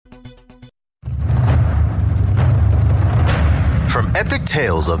epic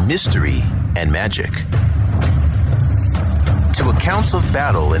tales of mystery and magic, to accounts of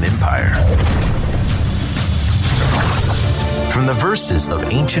battle and empire. From the verses of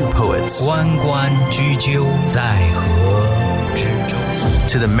ancient poets 关关雎鸠，在河之洲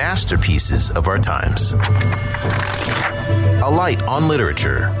to the masterpieces of our times. Alight on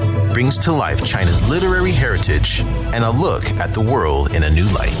Literature brings to life China's literary heritage and a look at the world in a new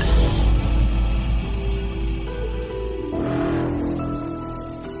light.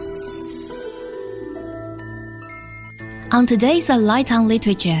 On today's Alight on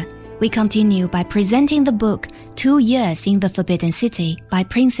Literature, we continue by presenting the book 2 Years in the Forbidden City by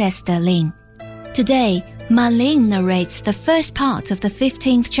Princess De Ling. Today, Ma Ling narrates the first part of the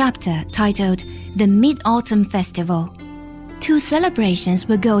 15th chapter titled The Mid-Autumn Festival. 2 celebrations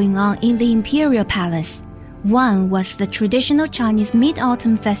were going on in the Imperial Palace. One was the traditional Chinese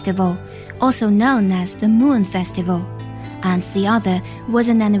Mid-Autumn Festival, also known as the Moon Festival, and the other was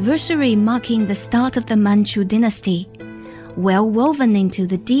an anniversary marking the start of the Manchu dynasty. Well woven into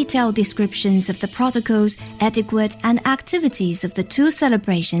the detailed descriptions of the protocols, etiquette, and activities of the 2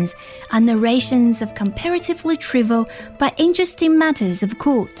 celebrations are narrations of comparatively trivial but interesting matters of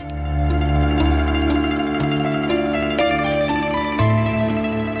court.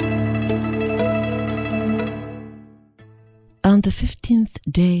 On the 15th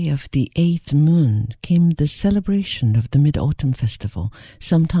day of the 8th moon came the celebration of the Mid-Autumn Festival,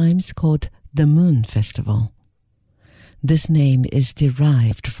 sometimes called the Moon Festival. This name is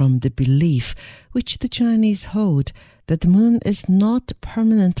derived from the belief which the Chinese hold that the moon is not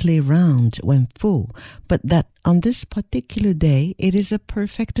permanently round when full, but that on this particular day it is a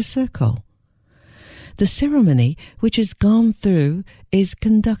perfect circle. The ceremony which is gone through is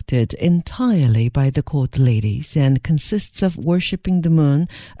conducted entirely by the court ladies and consists of worshipping the moon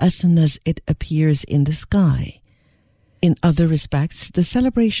as soon as it appears in the sky. In other respects, the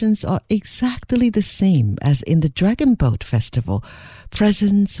celebrations are exactly the same as in the Dragon Boat Festival.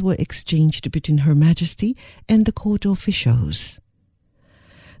 Presents were exchanged between Her Majesty and the court officials.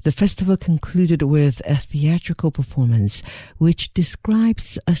 The festival concluded with a theatrical performance which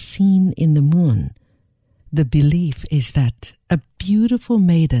describes a scene in the moon. The belief is that a beautiful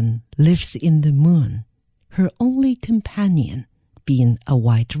maiden lives in the moon, her only companion being a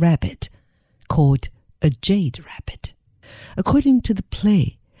white rabbit, called a jade rabbit. According to the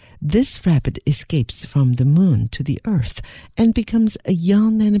play, this rabbit escapes from the moon to the earth and becomes a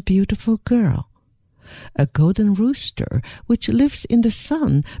young and beautiful girl. A golden rooster, which lives in the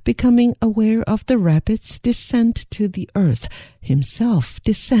sun, becoming aware of the rabbit's descent to the earth, himself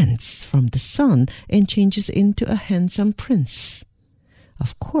descends from the sun and changes into a handsome prince.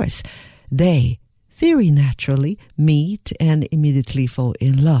 Of course, they very naturally meet and immediately fall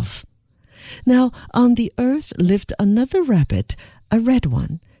in love. Now, on the earth lived another rabbit, a red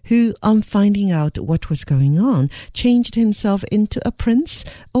one, who, on finding out what was going on, changed himself into a prince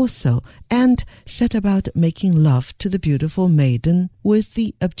also, and set about making love to the beautiful maiden with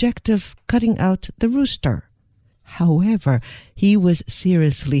the object of cutting out the rooster. However, he was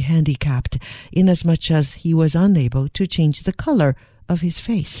seriously handicapped, inasmuch as he was unable to change the color of his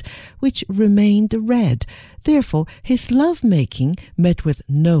face, which remained red. Therefore, his love-making met with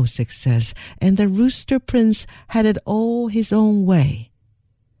no success, and the rooster prince had it all his own way.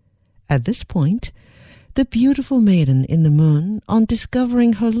 At this point, the beautiful maiden in the moon, on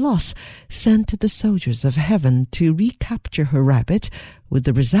discovering her loss, sent the soldiers of heaven to recapture her rabbit, with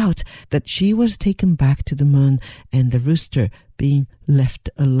the result that she was taken back to the moon, and the rooster, being left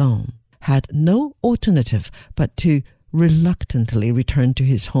alone, had no alternative but to reluctantly return to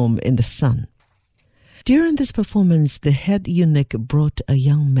his home in the sun. During this performance, the head eunuch brought a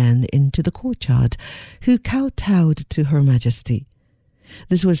young man into the courtyard, who kowtowed to Her Majesty.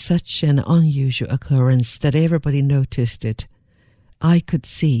 This was such an unusual occurrence that everybody noticed it. I could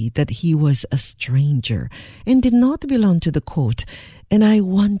see that he was a stranger and did not belong to the court, and I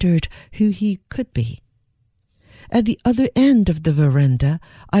wondered who he could be. At the other end of the veranda,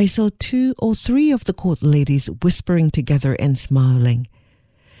 I saw 2 or 3 of the court ladies whispering together and smiling.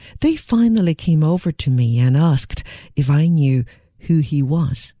 They finally came over to me and asked if I knew who he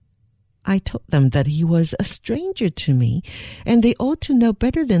was. I told them that he was a stranger to me, and they ought to know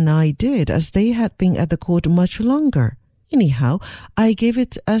better than I did, as they had been at the court much longer. Anyhow, I gave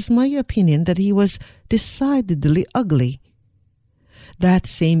it as my opinion that he was decidedly ugly. That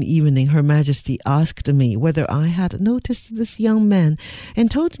same evening, Her Majesty asked me whether I had noticed this young man, and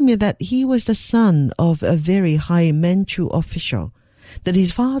told me that he was the son of a very high Manchu official, that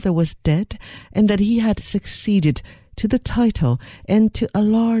his father was dead, and that he had succeeded to the title and to a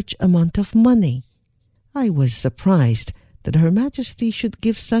large amount of money. I was surprised that Her Majesty should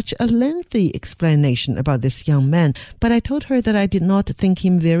give such a lengthy explanation about this young man, but I told her that I did not think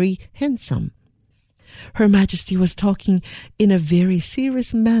him very handsome. Her Majesty was talking in a very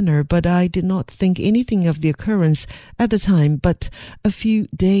serious manner, but I did not think anything of the occurrence at the time. But a few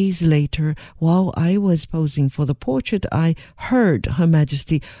days later, while I was posing for the portrait, I heard Her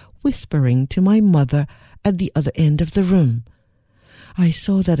Majesty whispering to my mother at the other end of the room. I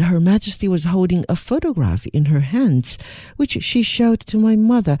saw that Her Majesty was holding a photograph in her hands, which she showed to my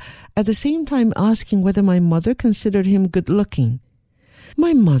mother, at the same time asking whether my mother considered him good-looking.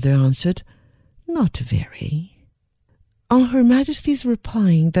 My mother answered, "Not very." On Her Majesty's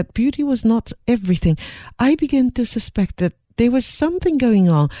replying that beauty was not everything, I began to suspect that there was something going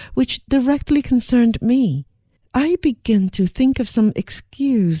on which directly concerned me. I began to think of some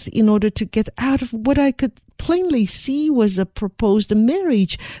excuse in order to get out of what I could plainly see was a proposed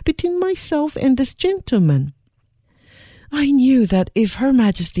marriage between myself and this gentleman. I knew that if Her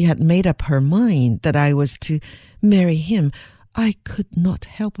Majesty had made up her mind that I was to marry him, I could not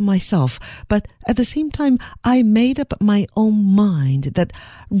help myself, but at the same time I made up my own mind that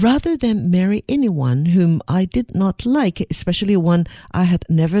rather than marry anyone whom I did not like, especially one I had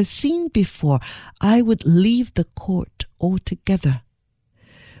never seen before, I would leave the court altogether.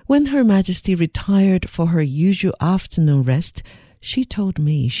 When Her Majesty retired for her usual afternoon rest, she told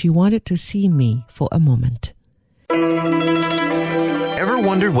me she wanted to see me for a moment. Ever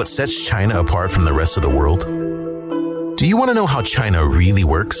wondered what sets China apart from the rest of the world? Do you want to know how China really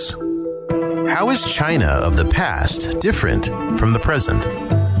works? How is China of the past different from the present?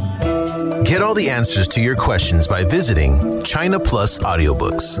 Get all the answers to your questions by visiting China Plus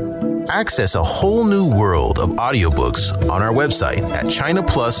Audiobooks. Access a whole new world of audiobooks on our website at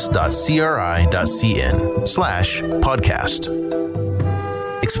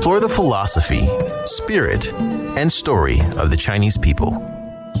chinaplus.cri.cn/podcast. Explore the philosophy, spirit, and story of the Chinese people.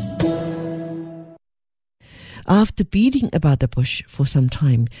 After beating about the bush for some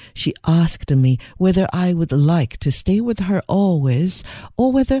time, she asked me whether I would like to stay with her always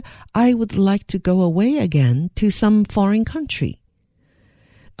or whether I would like to go away again to some foreign country.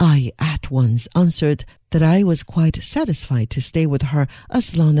 I at once answered that I was quite satisfied to stay with her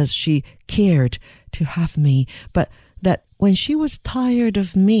as long as she cared to have me, but that when she was tired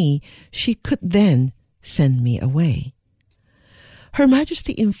of me, she could then send me away. Her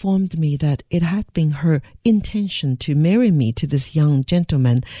Majesty informed me that it had been her intention to marry me to this young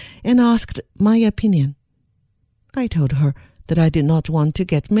gentleman and asked my opinion. I told her that I did not want to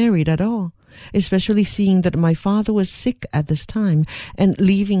get married at all, especially seeing that my father was sick at this time and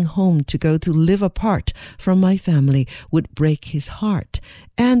leaving home to go to live apart from my family would break his heart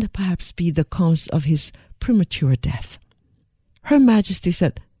and perhaps be the cause of his premature death. Her Majesty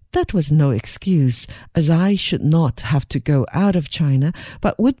said that was no excuse, as I should not have to go out of China,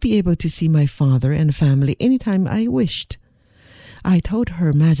 but would be able to see my father and family anytime I wished. I told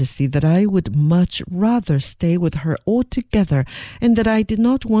Her Majesty that I would much rather stay with her altogether, and that I did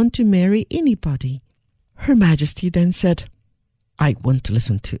not want to marry anybody. Her Majesty then said, "I won't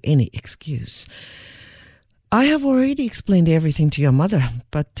listen to any excuse. I have already explained everything to your mother,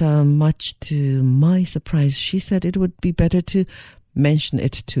 but much to my surprise, she said it would be better to mention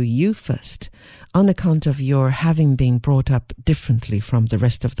it to you first, on account of your having been brought up differently from the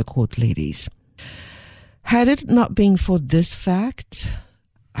rest of the court ladies. Had it not been for this fact,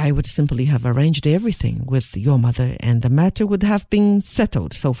 I would simply have arranged everything with your mother, and the matter would have been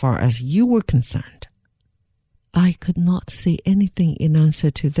settled so far as you were concerned." I could not say anything in answer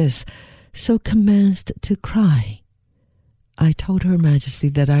to this, so commenced to cry. I told Her Majesty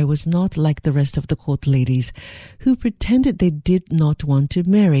that I was not like the rest of the court ladies, who pretended they did not want to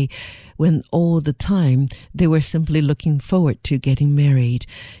marry, when all the time they were simply looking forward to getting married,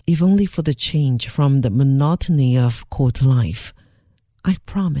 if only for the change from the monotony of court life. I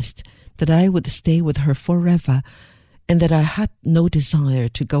promised that I would stay with her forever, and that I had no desire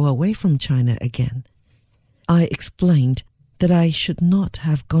to go away from China again. I explained that I should not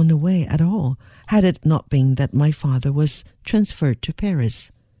have gone away at all, had it not been that my father was transferred to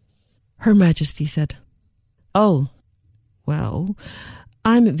Paris. Her Majesty said, "Oh, well,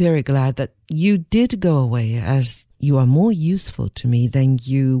 I'm very glad that you did go away, as you are more useful to me than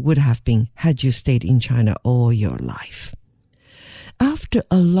you would have been had you stayed in China all your life." After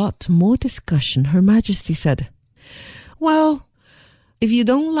a lot more discussion, Her Majesty said, "Well, if you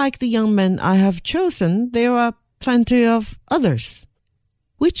don't like the young man I have chosen, there are plenty of others."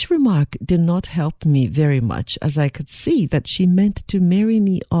 Which remark did not help me very much, as I could see that she meant to marry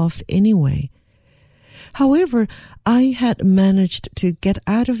me off anyway. However, I had managed to get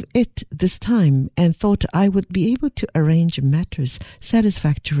out of it this time and thought I would be able to arrange matters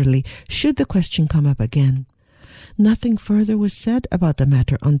satisfactorily should the question come up again. Nothing further was said about the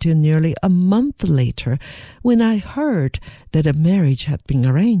matter until nearly a month later, when I heard that a marriage had been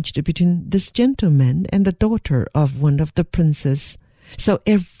arranged between this gentleman and the daughter of one of the princes. So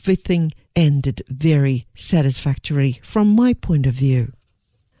everything ended very satisfactorily from my point of view.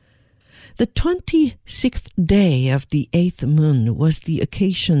 The 26th day of the 8th moon was the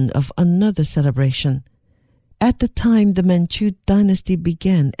occasion of another celebration. At the time the Manchu dynasty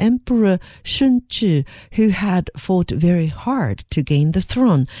began, Emperor Shunzhi, who had fought very hard to gain the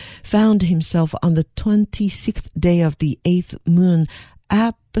throne, found himself on the 26th day of the 8th moon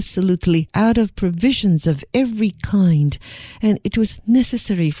absolutely out of provisions of every kind, and it was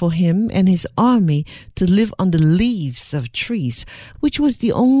necessary for him and his army to live on the leaves of trees, which was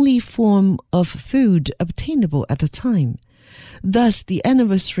the only form of food obtainable at the time. Thus, the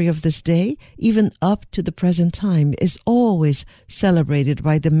anniversary of this day, even up to the present time, is always celebrated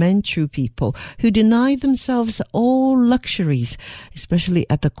by the Manchu people, who deny themselves all luxuries, especially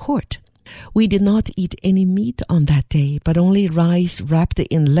at the court. We did not eat any meat on that day, but only rice wrapped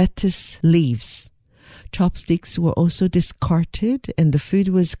in lettuce leaves. Chopsticks were also discarded, and the food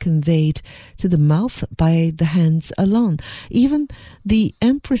was conveyed to the mouth by the hands alone. Even the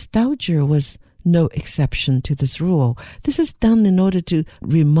Empress Dowager was no exception to this rule. This is done in order to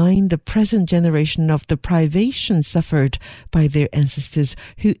remind the present generation of the privation suffered by their ancestors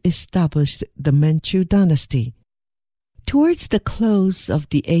who established the Manchu dynasty. Towards the close of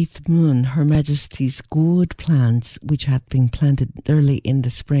the 8th moon, Her Majesty's gourd plants, which had been planted early in the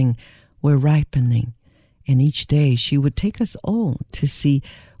spring, were ripening, and each day she would take us all to see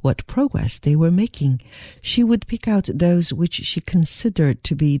what progress they were making. She would pick out those which she considered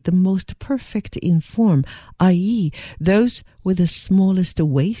to be the most perfect in form, i.e., those with the smallest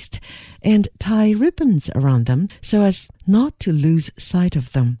waist, and tie ribbons around them so as not to lose sight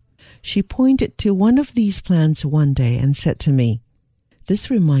of them. She pointed to one of these plants one day and said to me, "This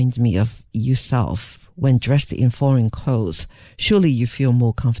reminds me of yourself when dressed in foreign clothes. Surely you feel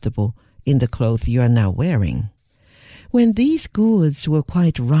more comfortable in the clothes you are now wearing." When these gourds were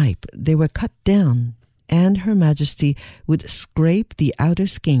quite ripe, they were cut down, and Her Majesty would scrape the outer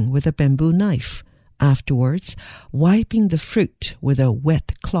skin with a bamboo knife, afterwards wiping the fruit with a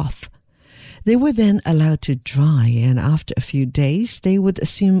wet cloth. They were then allowed to dry, and after a few days they would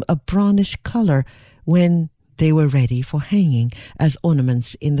assume a brownish color when they were ready for hanging as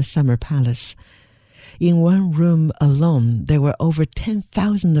ornaments in the summer palace. In one room alone, there were over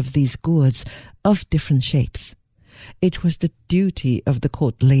 10,000 of these gourds of different shapes. It was the duty of the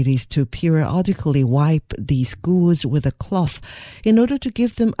court ladies to periodically wipe these gourds with a cloth in order to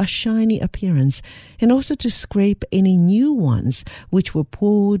give them a shiny appearance, and also to scrape any new ones which were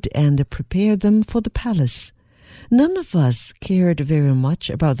pulled and prepare them for the palace. None of us cared very much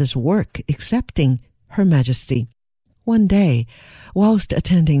about this work excepting Her Majesty. One day, whilst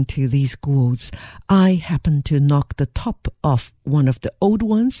attending to these gourds, I happened to knock the top off one of the old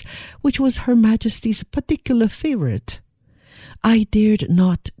ones, which was Her Majesty's particular favorite. I dared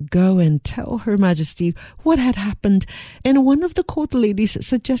not go and tell Her Majesty what had happened, and one of the court ladies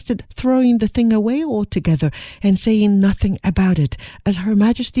suggested throwing the thing away altogether and saying nothing about it, as Her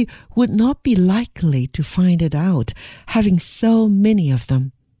Majesty would not be likely to find it out, having so many of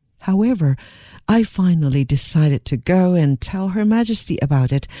them. However, I finally decided to go and tell Her Majesty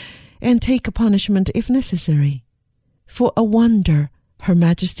about it and take a punishment if necessary. For a wonder, Her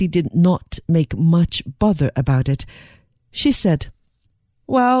Majesty did not make much bother about it. She said,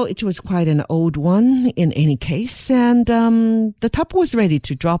 "Well, it was quite an old one in any case, and the top was ready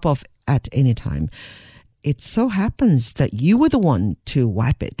to drop off at any time. It so happens that you were the one to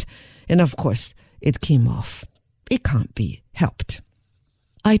wipe it, and of course it came off. It can't be helped."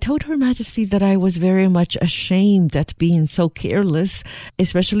 I told Her Majesty that I was very much ashamed at being so careless,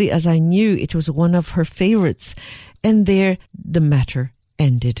 especially as I knew it was one of her favorites, and there the matter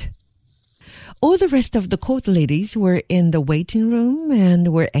ended. All the rest of the court ladies were in the waiting room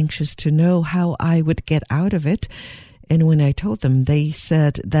and were anxious to know how I would get out of it, and when I told them, they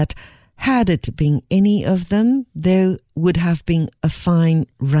said that had it been any of them, there would have been a fine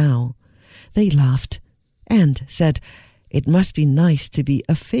row. They laughed and said it must be nice to be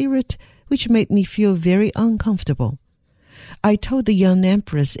a favorite, which made me feel very uncomfortable. I told the young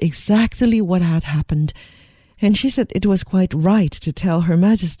empress exactly what had happened, and she said it was quite right to tell Her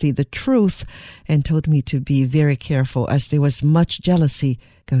Majesty the truth, and told me to be very careful as there was much jealousy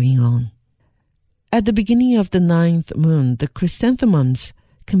going on. At the beginning of the 9th moon, the chrysanthemums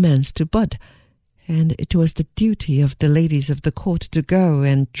commenced to bud, and it was the duty of the ladies of the court to go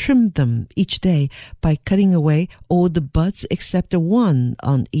and trim them each day by cutting away all the buds except one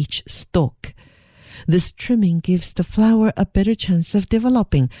on each stalk. This trimming gives the flower a better chance of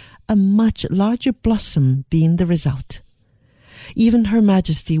developing, a much larger blossom being the result. Even Her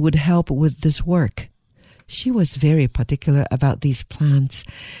Majesty would help with this work. She was very particular about these plants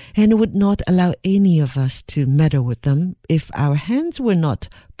and would not allow any of us to meddle with them if our hands were not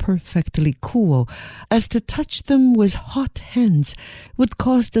perfectly cool, as to touch them with hot hands would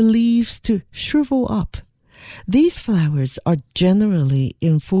cause the leaves to shrivel up. These flowers are generally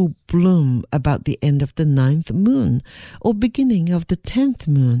in full bloom about the end of the 9th moon or beginning of the 10th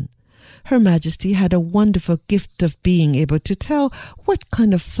moon. Her Majesty had a wonderful gift of being able to tell what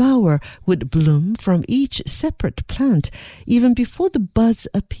kind of flower would bloom from each separate plant even before the buds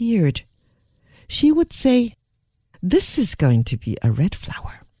appeared. She would say, "This is going to be a red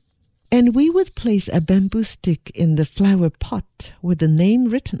flower." And we would place a bamboo stick in the flower pot with the name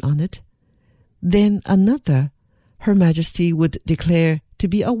written on it. Then another, Her Majesty would declare to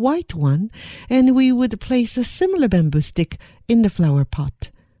be a white one, and we would place a similar bamboo stick in the flower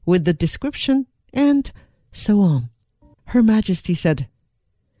pot with the description, and so on. Her Majesty said,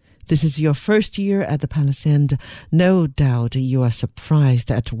 "This is your first year at the palace, and no doubt you are surprised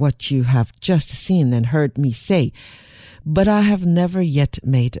at what you have just seen and heard me say, but I have never yet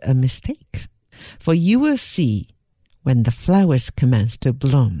made a mistake, for you will see when the flowers commence to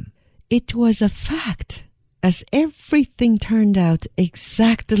bloom." It was a fact, as everything turned out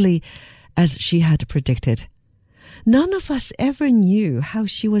exactly as she had predicted. None of us ever knew how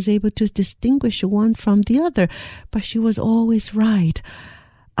she was able to distinguish one from the other, but she was always right.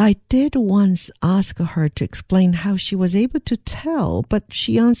 I did once ask her to explain how she was able to tell, but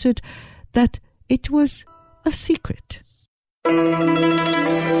she answered that it was a secret.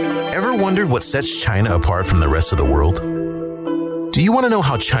 Ever wondered what sets China apart from the rest of the world? Do you want to know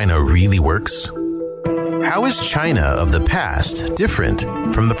how China really works? How is China of the past different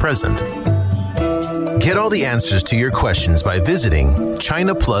from the present? Get all the answers to your questions by visiting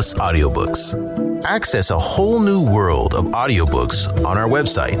China Plus Audiobooks. Access a whole new world of audiobooks on our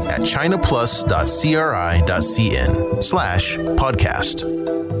website at chinaplus.cri.cn/podcast.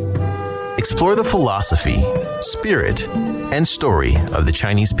 Explore the philosophy, spirit, and story of the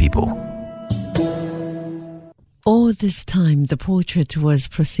Chinese people. All this time, the portrait was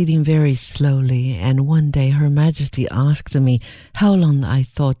proceeding very slowly, and one day Her Majesty asked me how long I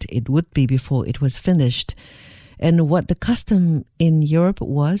thought it would be before it was finished, and what the custom in Europe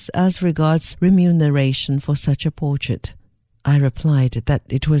was as regards remuneration for such a portrait. I replied that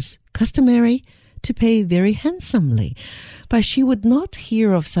it was customary to pay very handsomely, but she would not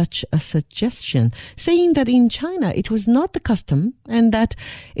hear of such a suggestion, saying that in China it was not the custom and that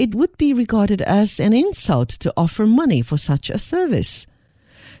it would be regarded as an insult to offer money for such a service.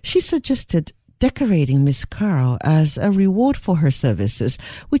 She suggested decorating Miss Carl as a reward for her services,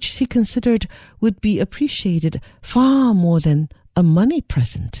 which she considered would be appreciated far more than a money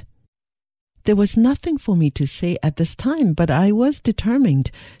present. There was nothing for me to say at this time, but I was determined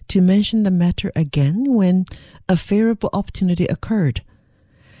to mention the matter again when a favorable opportunity occurred.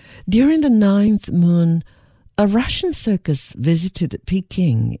 During the 9th moon, a Russian circus visited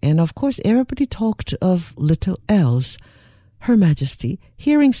Peking, and of course everybody talked of little Els. Her Majesty,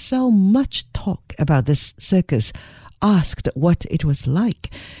 hearing so much talk about this circus, asked what it was like,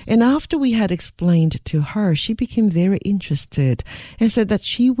 and after we had explained to her, she became very interested and said that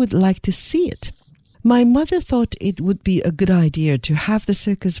she would like to see it. My mother thought it would be a good idea to have the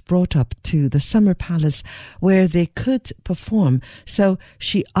circus brought up to the summer palace where they could perform, so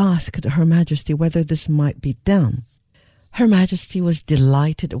she asked Her Majesty whether this might be done. Her Majesty was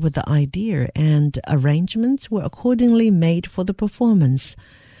delighted with the idea, and arrangements were accordingly made for the performance.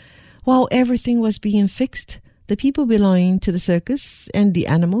 While everything was being fixed, the people belonging to the circus and the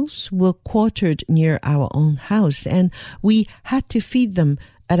animals were quartered near our own house, and we had to feed them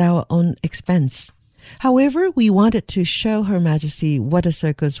at our own expense. However, we wanted to show Her Majesty what a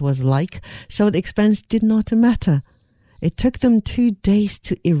circus was like, so the expense did not matter. It took them 2 days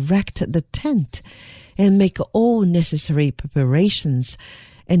to erect the tent and make all necessary preparations,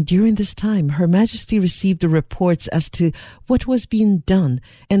 and during this time Her Majesty received the reports as to what was being done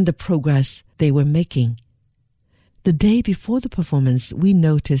and the progress they were making. The day before the performance, we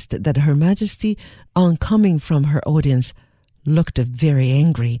noticed that Her Majesty, on coming from her audience, looked very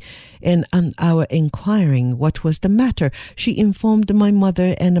angry, and on our inquiring what was the matter, she informed my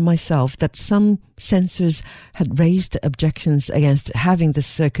mother and myself that some censors had raised objections against having the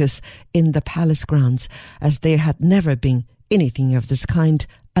circus in the palace grounds, as there had never been anything of this kind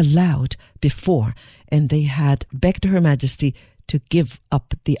aloud before, and they had begged Her Majesty to give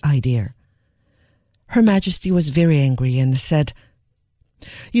up the idea. Her Majesty was very angry and said,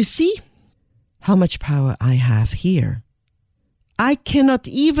 "You see how much power I have here. I cannot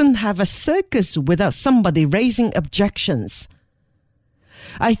even have a circus without somebody raising objections.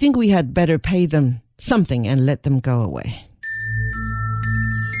 I think we had better pay them something and let them go away."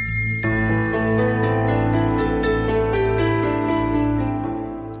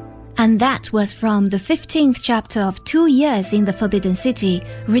 And that was from the 15th chapter of 2 Years in the Forbidden City,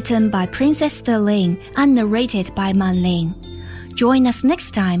 written by Princess Sterling and narrated by Man Ling. Join us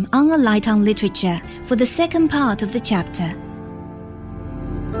next time on Alight on Literature for the second part of the chapter.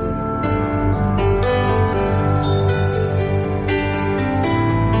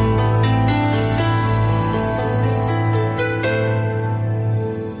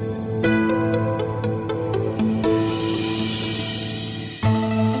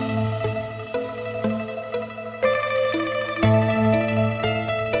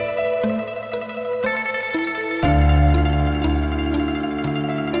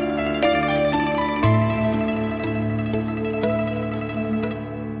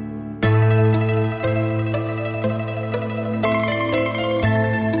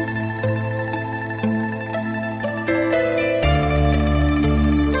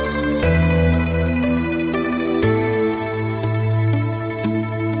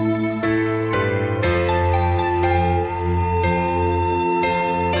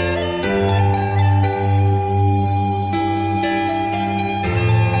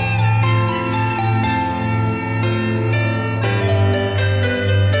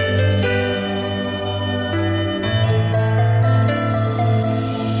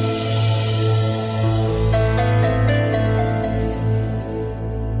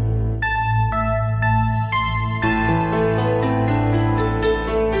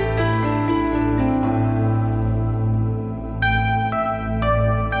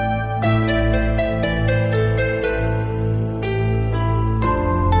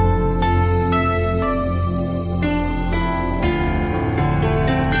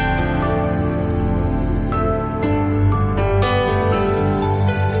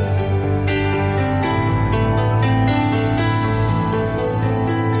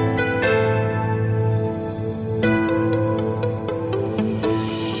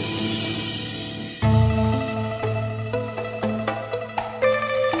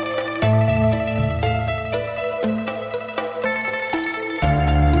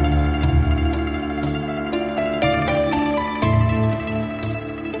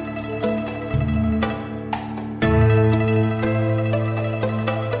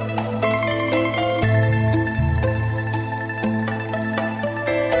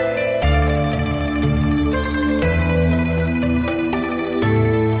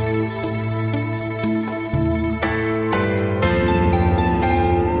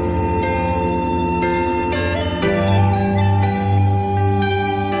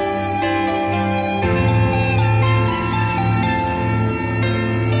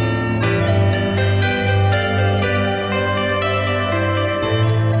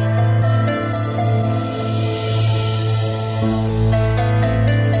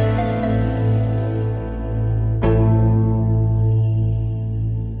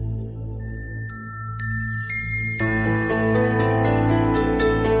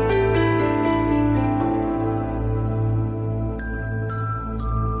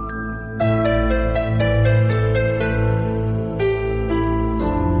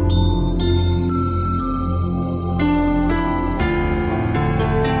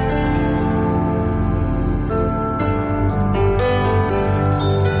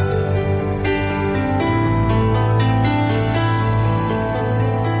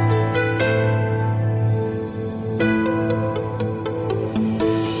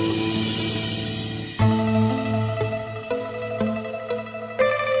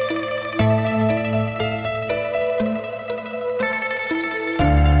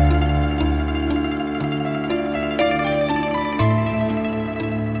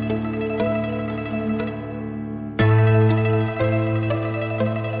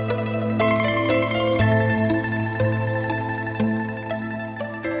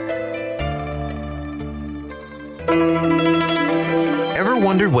 Ever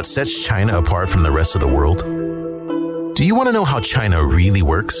wondered what sets China apart from the rest of the world? Do you want to know how China really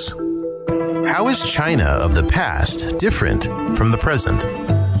works? How is China of the past different from the present?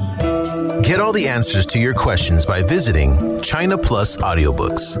 Get all the answers to your questions by visiting China Plus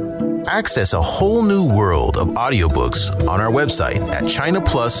Audiobooks. Access a whole new world of audiobooks on our website at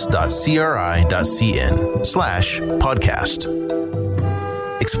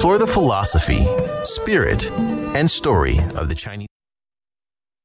chinaplus.cri.cn/podcast. Explore the philosophy, spirit, and story of the Chinese.